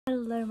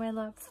Hello my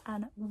loves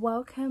and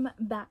welcome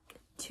back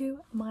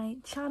to my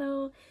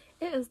channel.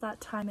 It is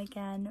that time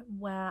again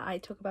where I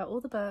talk about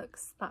all the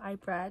books that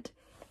I've read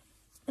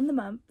in the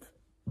month.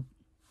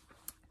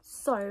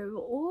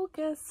 So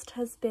August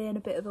has been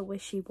a bit of a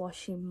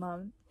wishy-washy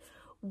month.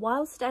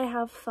 Whilst I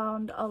have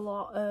found a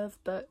lot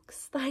of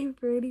books that I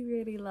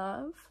really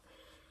love,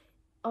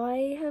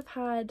 I have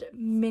had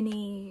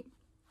mini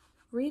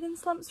reading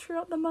slumps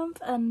throughout the month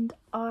and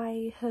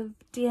I have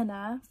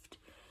DNF'd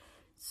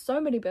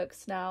so many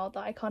books now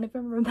that I can't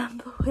even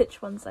remember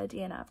which ones I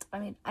DNF'd. I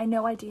mean, I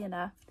know I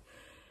DNF'd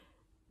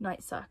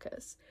Night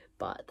Circus,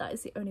 but that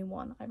is the only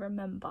one I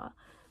remember.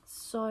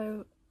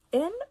 So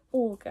in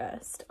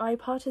August, I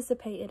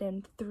participated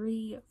in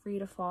 3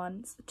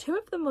 readathons. 2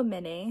 of them were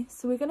mini,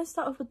 so we're going to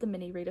start off with the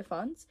mini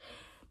readathons.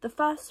 The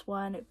first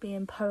one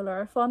being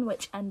Polarathon,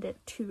 which ended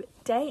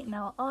today.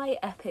 Now, I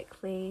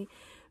epically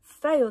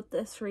failed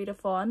this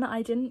readathon.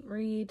 I didn't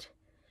read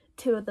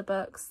 2 of the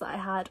books that I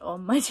had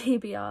on my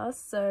TBR,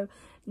 so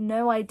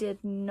no, I did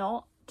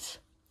not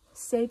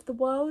save the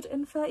world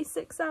in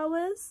 36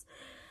 hours.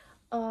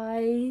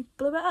 I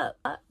blew it up.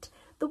 But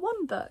the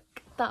one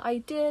book that I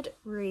did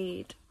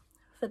read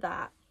for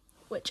that,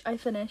 which I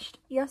finished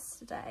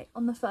yesterday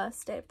on the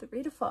first day of the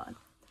readathon,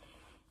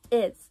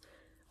 is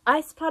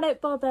Ice Planet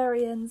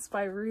Barbarians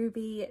by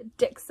Ruby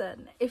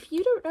Dixon. If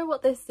you don't know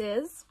what this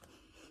is,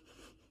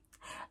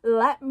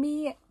 let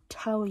me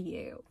tell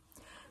you.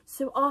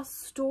 So our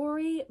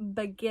story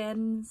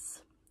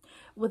begins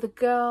with a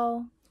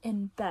girl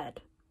in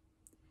bed,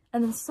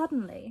 and then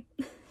suddenly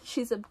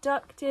she's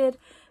abducted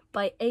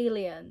by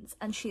aliens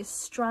and she is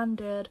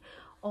stranded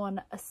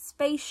on a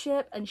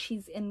spaceship and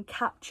she's in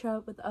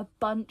capture with a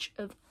bunch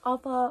of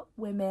other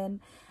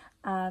women,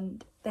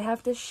 and they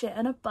have to shit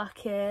in a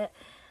bucket,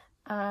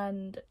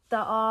 and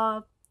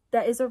there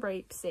is a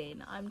rape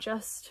scene.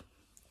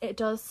 It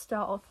does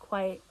start off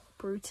quite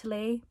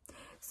brutally,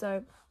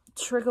 so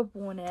trigger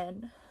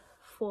warning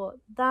for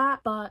that.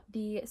 But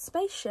the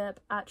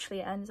spaceship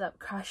actually ends up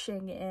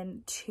crashing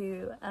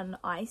into an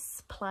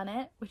ice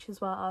planet, which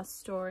is where our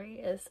story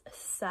is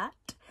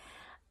set,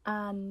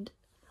 and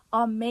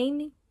our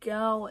main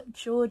girl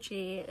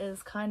Georgie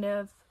is kind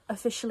of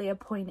officially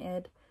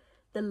appointed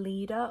the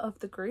leader of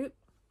the group.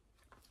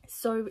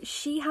 So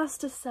she has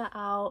to set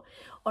out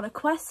on a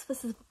quest for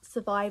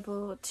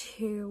survival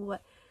to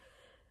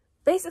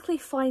basically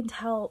find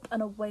help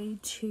and a way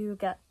to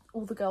get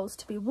all the girls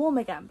to be warm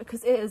again,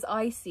 because it is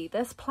icy.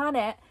 This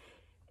planet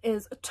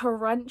is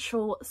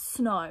torrential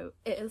snow.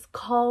 It is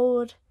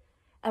cold,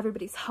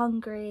 everybody's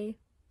hungry,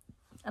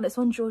 and it's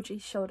on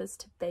Georgie's shoulders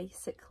to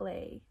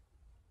basically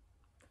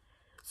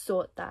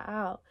sort that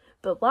out.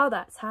 But while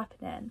that's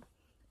happening,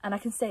 and I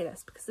can say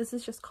this because this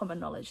is just common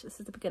knowledge, this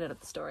is the beginning of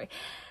the story,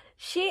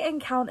 she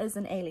encounters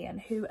an alien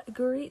who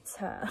greets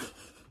her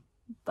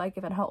by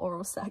giving her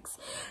oral sex.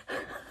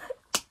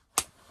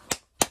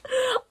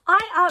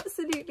 I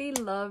absolutely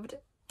loved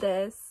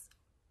this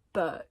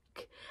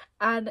book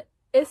and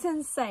it's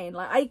insane.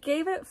 Like, I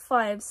gave it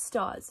 5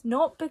 stars,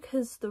 not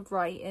because the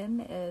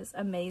writing is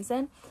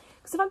amazing,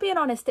 because if I'm being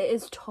honest, it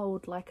is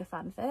told like a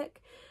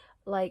fanfic.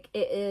 Like,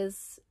 it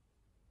is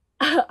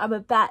I'm a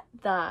bet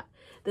that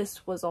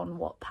this was on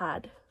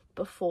Wattpad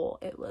before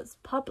it was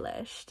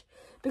published,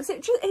 because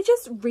it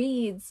just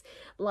reads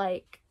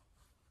like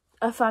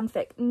a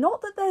fanfic.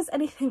 Not that there's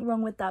anything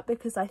wrong with that,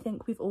 because I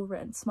think we've all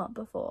written smart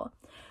before,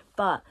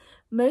 but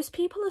most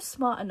people are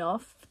smart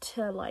enough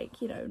to,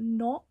 like, you know,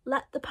 not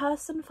let the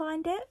person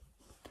find it,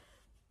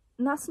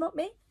 and that's not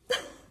me.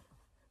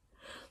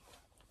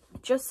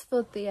 Just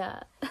for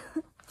the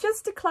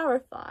just to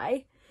clarify,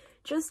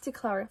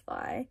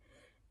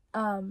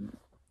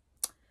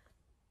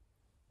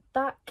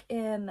 back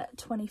in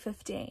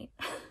 2015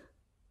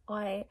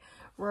 I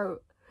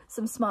wrote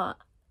some smart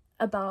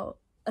about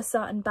a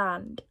certain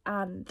band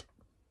and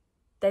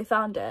they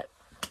found it.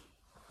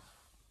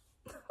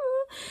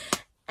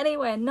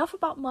 Anyway, enough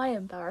about my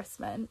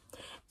embarrassment.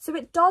 So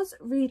it does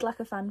read like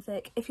a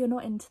fanfic. If you're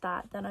not into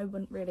that, then I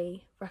wouldn't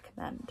really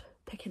recommend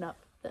picking up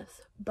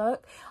this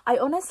book. I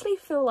honestly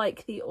feel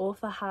like the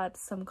author had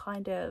some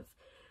kind of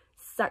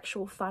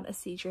sexual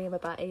fantasy dream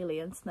about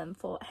aliens and then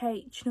thought,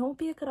 hey, do you know what would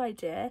be a good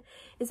idea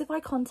is if I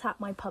contact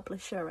my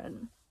publisher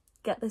and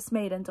get this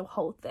made into a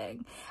whole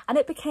thing. And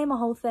it became a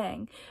whole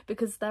thing,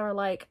 because there are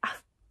like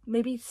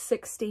maybe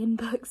 16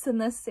 books in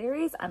this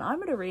series and I'm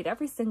gonna read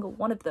every single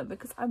one of them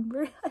because I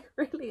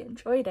really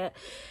enjoyed it.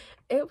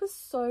 It was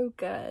so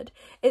good.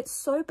 It's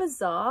so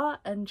bizarre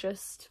and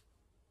just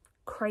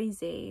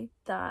crazy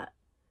that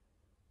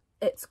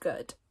it's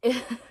good.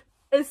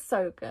 It's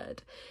so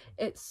good.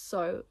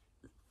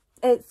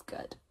 It's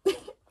good.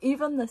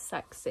 Even the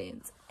sex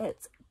scenes,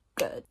 it's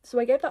good. So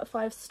I gave that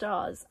 5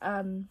 stars.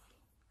 I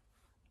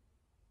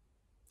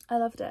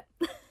loved it.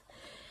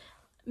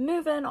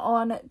 Moving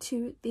on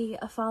to the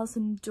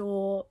 1,000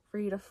 Door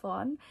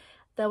readathon,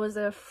 there was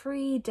a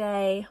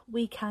 3-day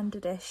weekend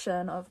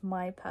edition of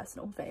my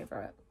personal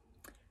favourite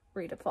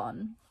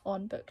readathon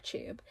on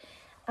BookTube,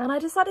 and I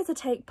decided to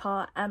take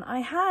part, and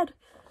I had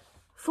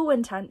full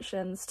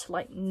intentions to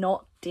like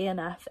not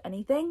DNF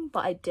anything,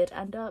 but I did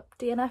end up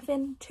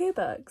DNFing 2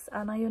 books,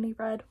 and I only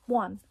read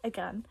 1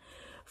 again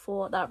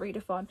for that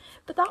readathon.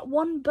 But that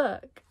 1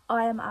 book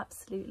I am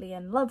absolutely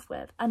in love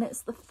with, and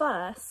it's the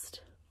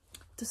first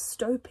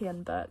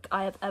dystopian book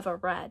I have ever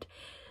read.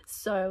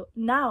 So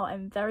now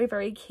I'm very,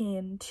 very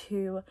keen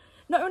to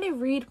not only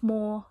read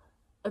more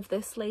of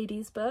this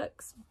lady's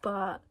books,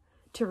 but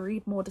to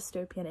read more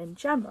dystopian in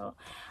general.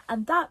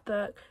 And that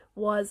book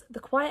was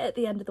The Quiet at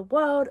the End of the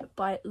World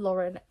by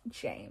Lauren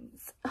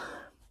James.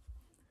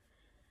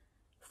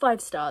 5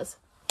 stars.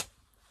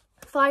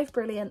 5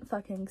 brilliant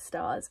fucking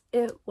stars.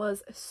 It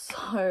was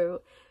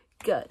so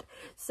good.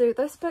 So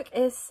this book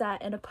is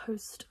set in a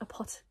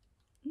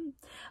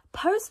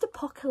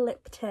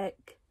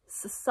post-apocalyptic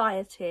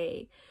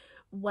society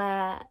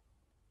where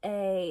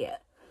a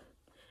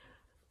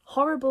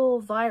horrible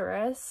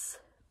virus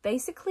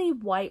basically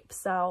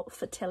wipes out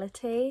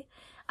fertility,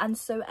 and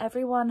so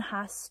everyone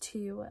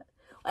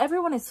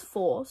is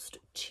forced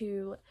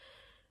to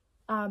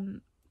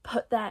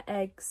put their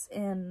eggs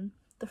in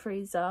the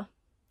freezer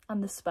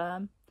and the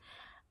sperm,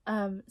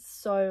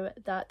 so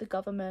that the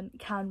government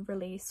can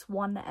release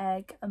 1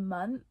 egg a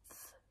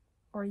month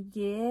or a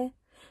year,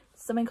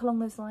 something along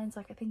those lines.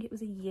 Like I think it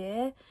was a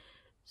year,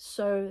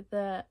 so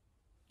that,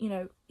 you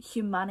know,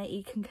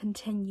 humanity can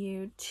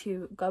continue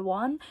to go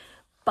on.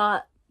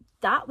 But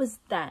that was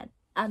then,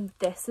 and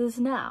this is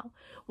now.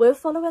 We're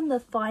following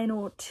the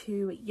final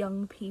 2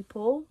 young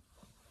people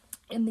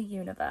in the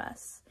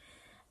universe,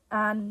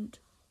 and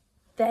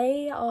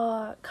they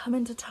are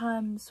coming to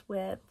terms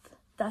with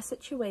their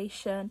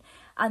situation,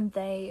 and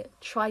they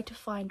try to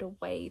find a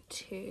way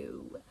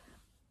to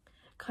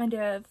kind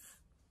of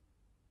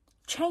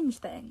change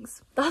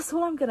things. That's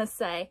all I'm gonna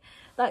say.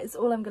 That is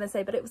all I'm gonna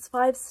say. But it was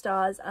 5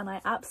 stars, and I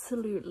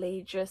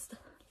absolutely just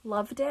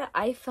loved it.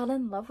 I fell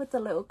in love with the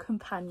little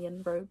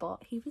companion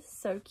robot. He was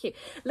so cute.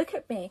 Look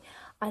at me.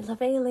 I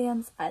love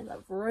aliens. I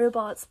love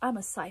robots. I'm a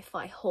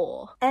sci-fi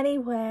whore.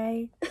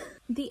 Anyway,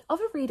 the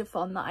other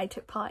readathon that I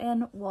took part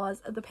in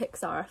was the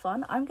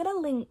Pixarathon. I'm gonna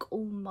link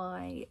all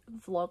my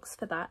vlogs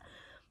for that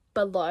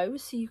below,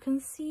 so you can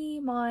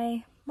see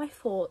my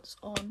thoughts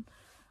on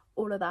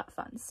all of that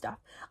fun stuff.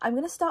 I'm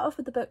gonna start off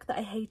with the book that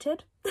I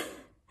hated,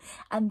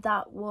 and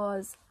that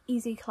was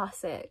Easy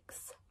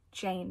Classics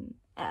Jane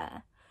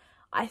Eyre.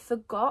 I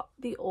forgot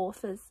the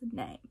author's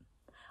name.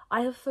 I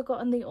have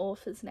forgotten the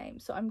author's name,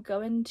 so I'm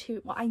going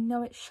to, well, I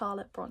know it's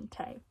Charlotte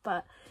Bronte,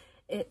 but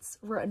it's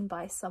written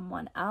by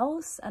someone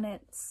else, and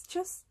it's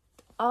just,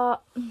 I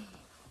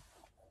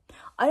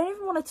don't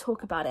even want to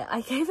talk about it. I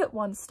gave it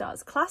 1 star.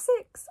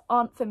 Classics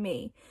aren't for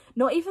me.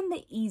 Not even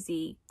the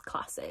easy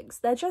classics.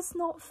 They're just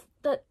not,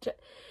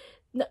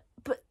 no,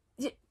 but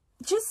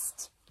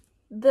just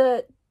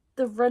the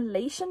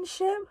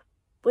relationship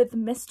with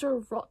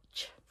Mr.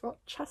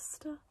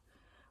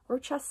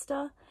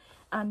 Rochester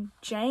and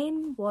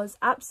Jane was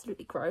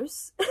absolutely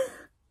gross.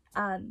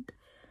 And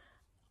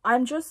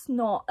I'm just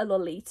not a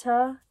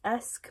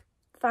Lolita-esque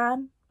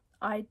fan.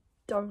 I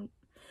don't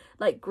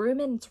like,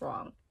 grooming's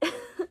wrong.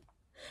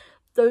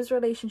 Those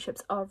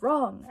relationships are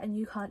wrong, and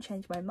you can't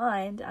change my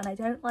mind, and I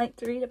don't like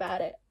to read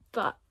about it.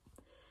 But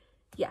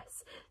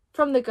yes,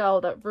 from the girl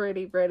that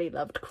really, really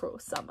loved Cruel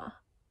Summer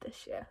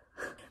this year.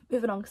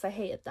 Moving on, because I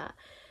hated that.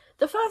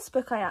 The first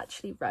book I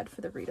actually read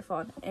for the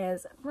readathon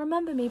is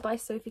Remember Me by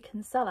Sophie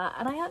Kinsella,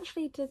 and I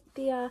actually did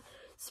the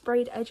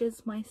sprayed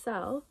edges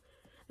myself.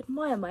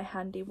 Admire my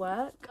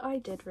handiwork. I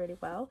did really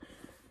well.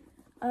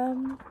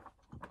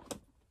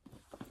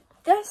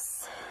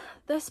 This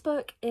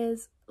book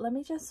is, let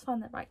me just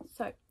find that right.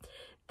 So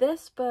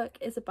this book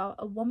is about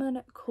a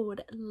woman called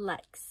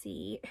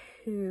Lexi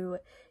who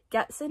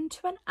gets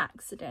into an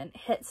accident,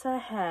 hits her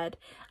head,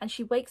 and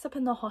she wakes up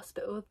in the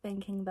hospital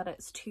thinking that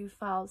it's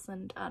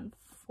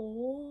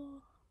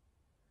 2004?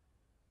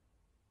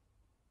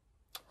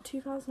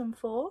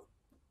 2004?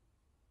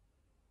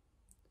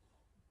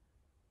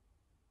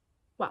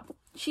 Wow.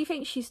 She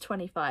thinks she's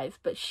 25,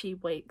 but she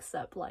wakes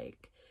up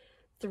like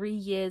 3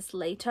 years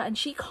later, and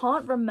she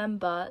can't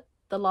remember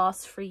the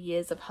last 3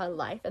 years of her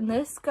life. And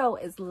this girl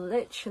is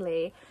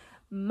literally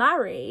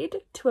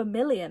married to a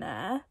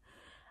millionaire,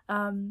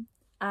 and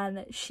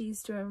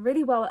she's doing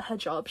really well at her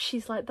job.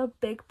 She's like the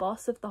big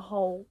boss of the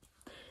whole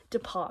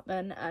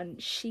department,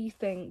 and she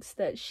thinks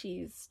that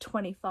she's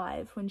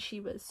 25 when she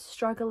was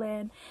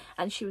struggling,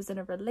 and she was in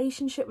a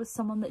relationship with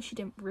someone that she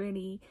didn't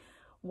really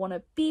want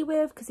to be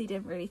with because he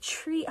didn't really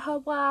treat her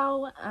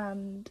well,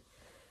 and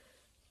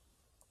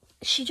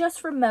she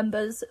just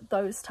remembers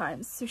those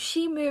times. So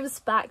she moves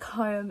back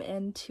home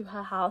into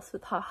her house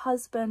with her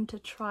husband to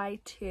try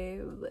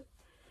to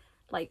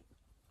like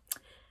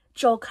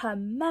jog her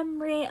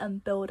memory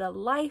and build a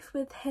life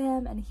with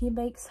him, and he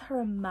makes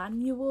her a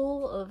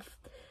manual of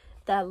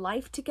their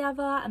life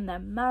together and their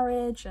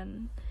marriage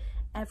and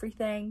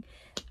everything,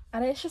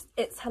 and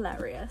it's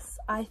hilarious.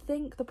 I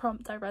think the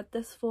prompt I read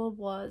this for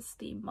was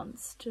the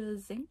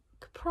Monsters Inc.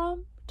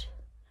 prompt,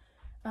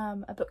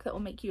 a book that will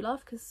make you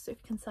laugh because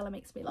Sophie Kinsella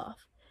makes me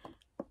laugh.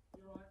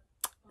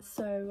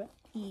 So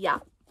yeah,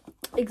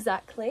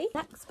 Exactly.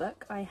 Next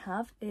book I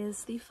have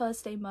is The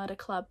Thursday Murder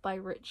Club by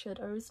Richard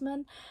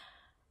Osman.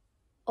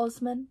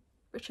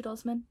 Richard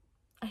Osman.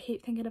 I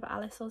keep thinking of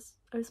Alice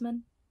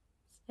Osman.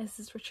 This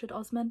is Richard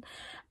Osman.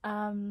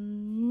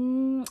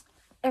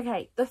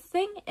 Okay, the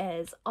thing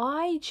is,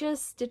 I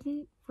just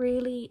didn't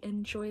really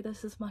enjoy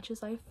this as much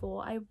as I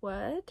thought I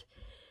would.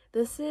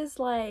 This is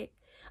like,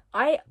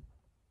 I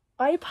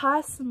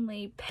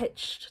personally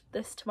pitched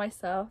this to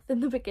myself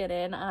in the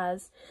beginning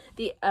as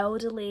the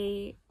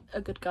elderly, a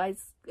good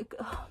guy's,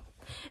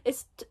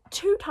 it's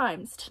 2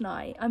 times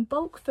tonight. I'm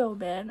bulk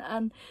filming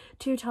and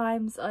 2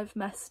 times I've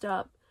messed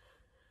up.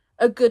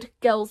 A Good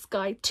Girl's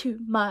Guide to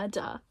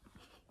Murder.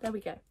 There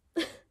we go.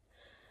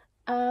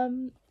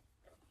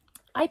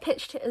 I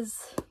pitched it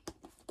as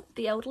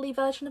the elderly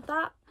version of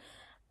that,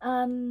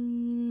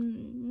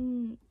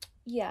 and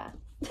yeah.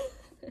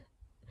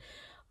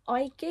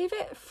 I gave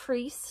it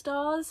 3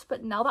 stars,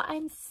 but now that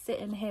I'm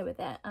sitting here with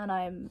it and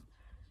I'm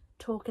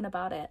talking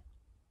about it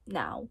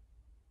now,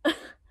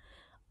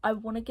 I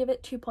want to give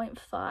it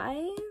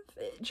 2.5.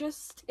 It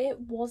just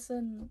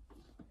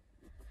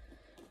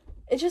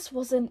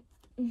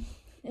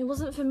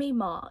wasn't for me,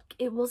 Mark.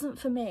 It wasn't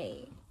for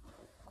me.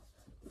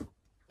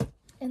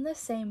 In the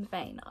same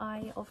vein,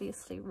 I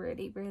obviously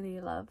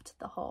really loved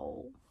the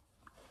whole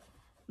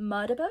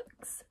murder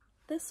books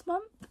this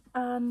month,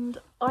 and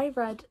I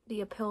read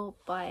The Appeal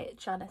by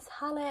Janice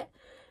Hallett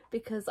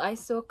because I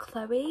saw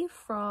Chloe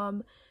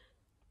from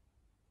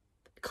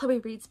Chloe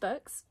Reads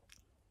Books.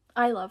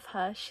 I love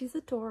her. She's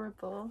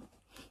adorable.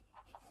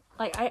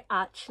 Like,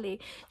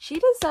 she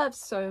deserves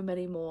so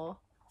many more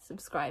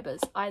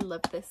subscribers. I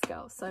love this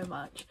girl so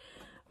much.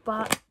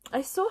 But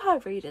I saw her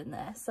reading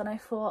this and I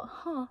thought,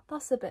 huh,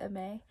 that's a bit of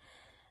me.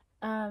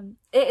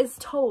 It is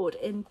told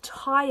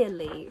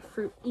entirely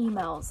through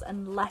emails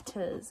and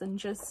letters and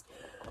just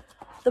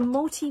the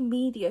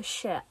multimedia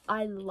shit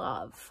I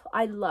love.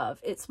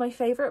 It's my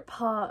favourite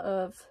part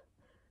of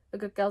A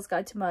Good Girl's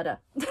Guide to Murder,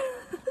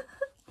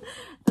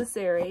 the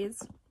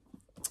series.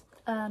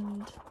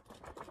 And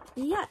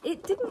yeah,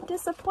 it didn't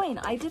disappoint.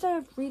 I did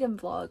a reading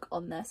vlog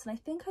on this and I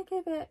think I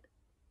gave it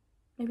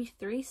maybe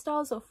 3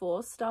 stars or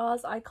 4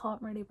 stars. I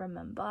can't really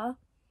remember.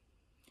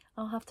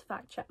 I'll have to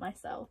fact check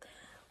myself.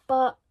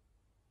 But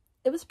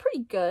it was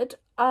pretty good.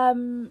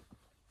 I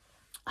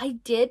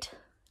did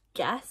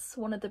guess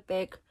one of the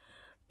big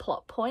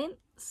plot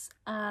points,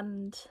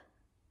 and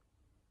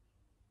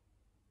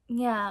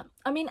yeah,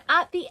 I mean,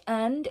 at the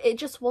end it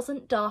just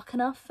wasn't dark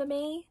enough for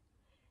me.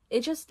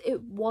 It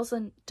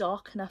wasn't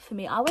dark enough for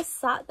me. I was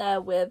sat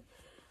there with,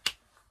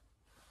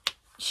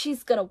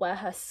 she's gonna wear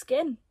her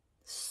skin.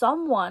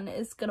 Someone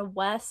is gonna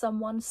wear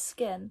someone's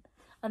skin,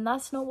 and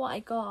that's not what I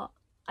got.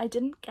 I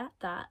didn't get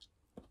that.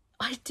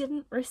 I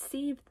didn't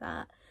receive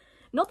that.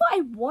 Not that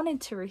I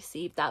wanted to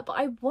receive that, but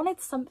I wanted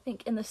something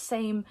in the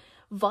same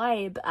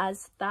vibe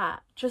as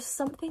that. Just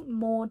something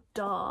more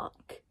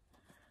dark.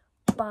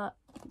 But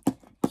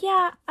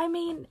yeah, I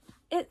mean,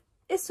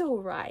 it's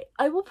alright.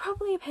 I will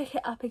probably pick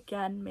it up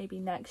again maybe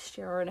next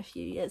year or in a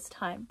few years'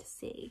 time to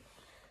see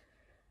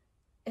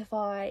if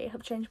I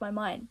have changed my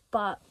mind.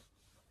 But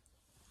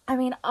I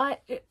mean,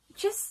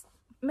 just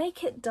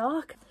make it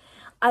dark.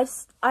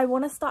 I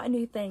want to start a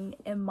new thing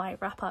in my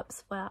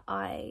wrap-ups where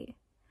I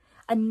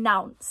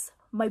announce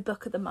my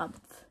book of the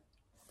month,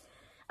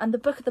 and the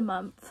book of the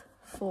month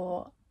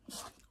for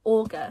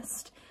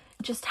August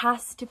just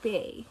has to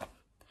be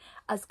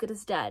As Good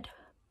as Dead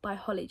by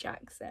Holly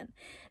Jackson.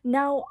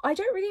 Now, I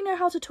don't really know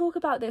how to talk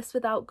about this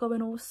without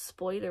going all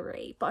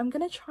spoilery, but I'm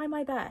gonna try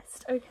my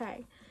best.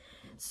 Okay,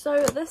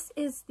 so this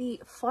is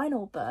the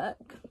final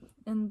book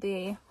in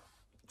the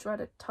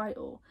dreaded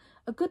title,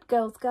 A Good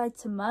Girl's Guide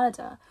to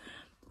Murder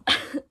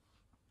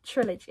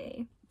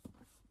trilogy,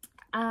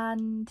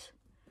 and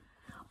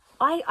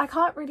I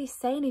can't really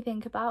say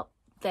anything about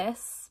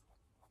this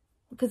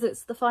because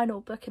it's the final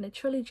book in a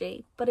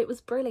trilogy, but it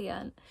was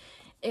brilliant.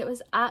 It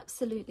was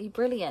absolutely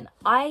brilliant.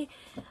 I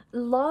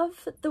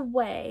love the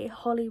way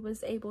Holly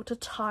was able to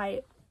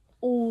tie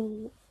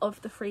all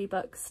of the 3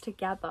 books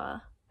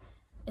together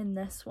in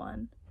this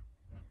one.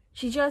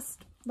 She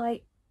just,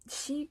 like,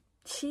 she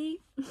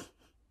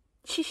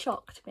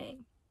shocked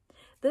me.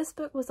 This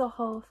book was a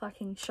whole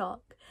fucking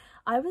shock.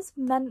 I was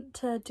meant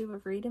to do a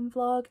reading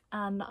vlog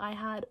and I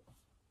had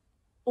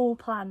all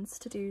plans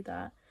to do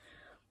that,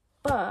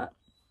 but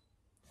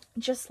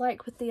just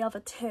like with the other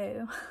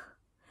 2,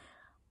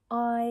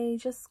 I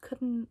just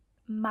couldn't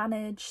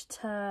manage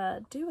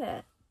to do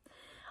it.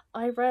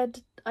 I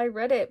read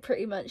it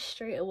pretty much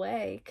straight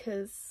away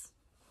because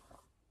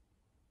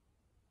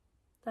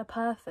they're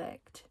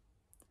perfect.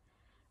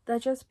 They're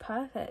just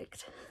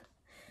perfect.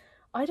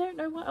 I don't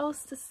know what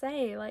else to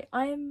say. Like,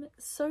 I'm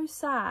so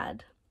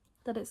sad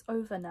that it's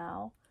over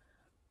now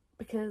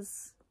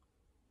because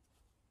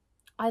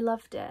I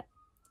loved it.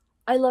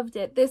 I loved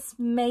it. This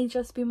may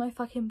just be my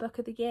fucking book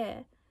of the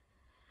year.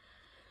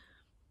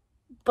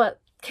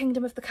 But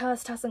Kingdom of the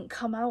Cursed hasn't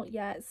come out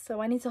yet, so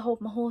I need to hold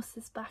my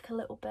horses back a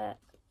little bit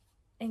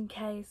in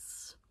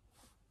case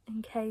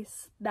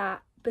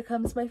that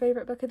becomes my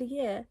favourite book of the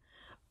year.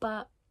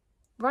 But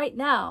right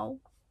now,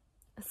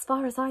 as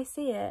far as I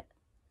see it,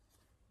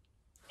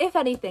 if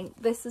anything,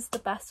 this is the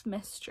best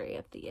mystery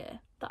of the year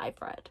that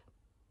I've read.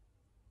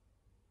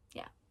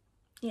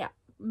 Yeah,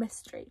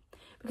 mystery.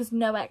 Because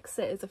No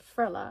Exit is a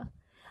thriller,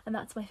 and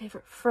that's my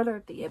favourite thriller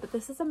of the year. But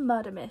this is a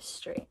murder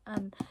mystery,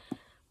 and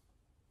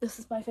this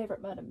is my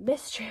favourite murder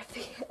mystery of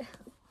the year.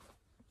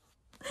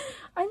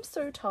 I'm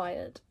so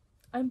tired.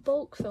 I'm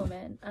bulk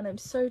filming, and I'm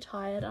so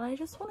tired, and I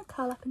just want to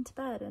curl up into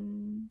bed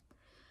and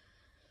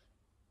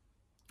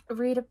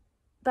read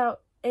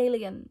about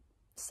alien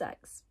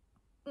sex.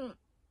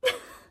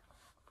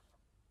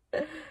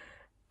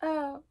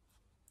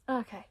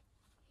 Okay.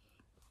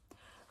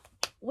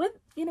 With,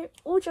 you know,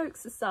 all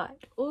jokes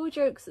aside,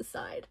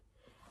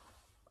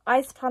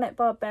 Ice Planet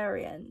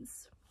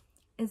Barbarians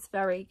is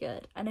very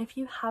good, and if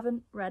you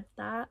haven't read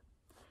that,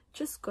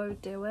 just go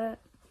do it.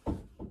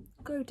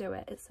 Go do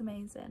it. It's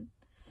amazing.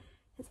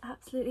 It's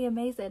absolutely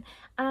amazing.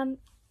 And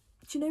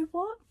do you know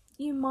what?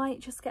 You might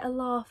just get a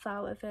laugh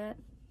out of it.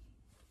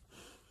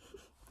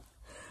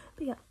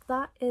 But yeah,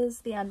 that is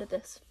the end of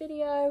this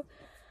video.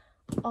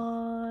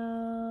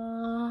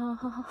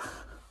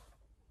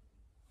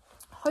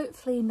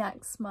 Hopefully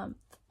next month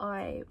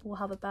I will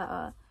have a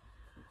better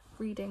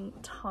reading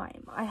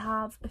time. I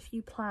have a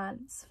few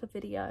plans for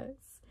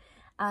videos,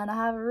 and I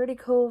have a really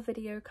cool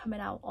video coming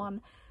out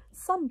on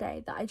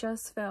Sunday that I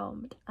just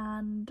filmed,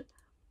 and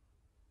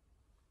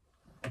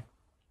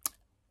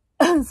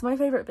it's my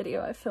favourite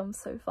video I've filmed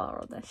so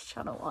far on this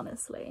channel,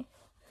 honestly.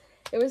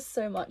 It was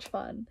so much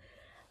fun.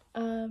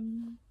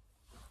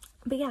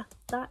 But yeah,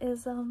 that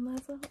is I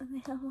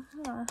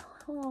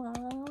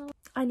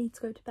need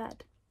to go to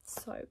bed,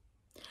 so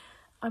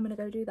I'm gonna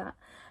go do that,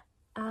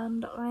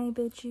 and I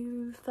bid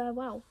you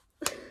farewell.